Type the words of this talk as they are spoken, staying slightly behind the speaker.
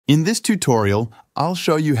In this tutorial, I'll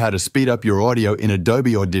show you how to speed up your audio in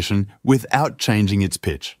Adobe Audition without changing its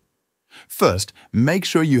pitch. First, make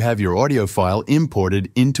sure you have your audio file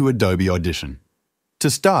imported into Adobe Audition. To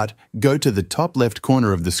start, go to the top left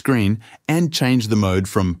corner of the screen and change the mode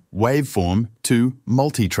from Waveform to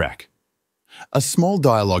Multitrack. A small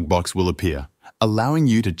dialog box will appear, allowing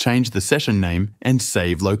you to change the session name and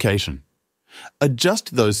save location.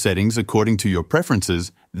 Adjust those settings according to your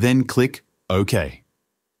preferences, then click OK.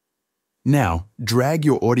 Now, drag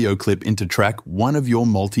your audio clip into track 1 of your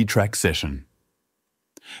multi-track session.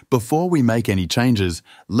 Before we make any changes,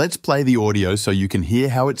 let's play the audio so you can hear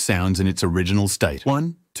how it sounds in its original state.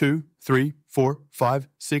 1, 2, 3, 4, 5,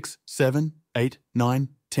 6, 7, 8, 9,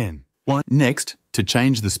 10. Next, to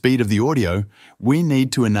change the speed of the audio, we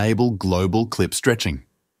need to enable global clip stretching.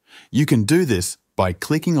 You can do this by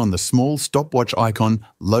clicking on the small stopwatch icon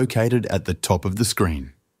located at the top of the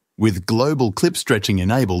screen. With global clip stretching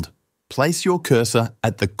enabled, place your cursor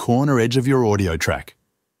at the corner edge of your audio track.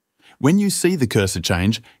 When you see the cursor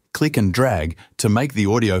change, click and drag to make the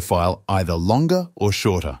audio file either longer or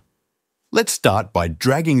shorter. Let's start by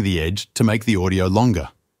dragging the edge to make the audio longer.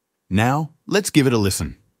 Now, let's give it a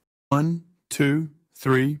listen. 1, 2,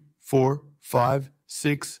 3, 4, 5,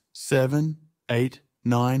 6, 7, 8,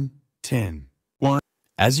 9, 10.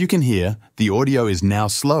 As you can hear, the audio is now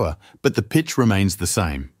slower, but the pitch remains the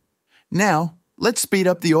same. Now, let's speed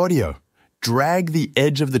up the audio. Drag the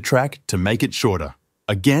edge of the track to make it shorter.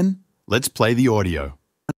 Again, let's play the audio.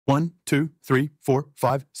 1, 2, 3, 4,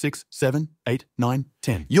 5, 6, 7, 8, 9,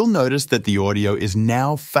 10. You'll notice that the audio is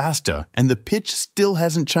now faster and the pitch still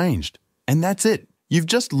hasn't changed. And that's it. You've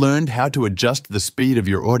just learned how to adjust the speed of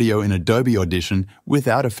your audio in Adobe Audition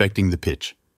without affecting the pitch.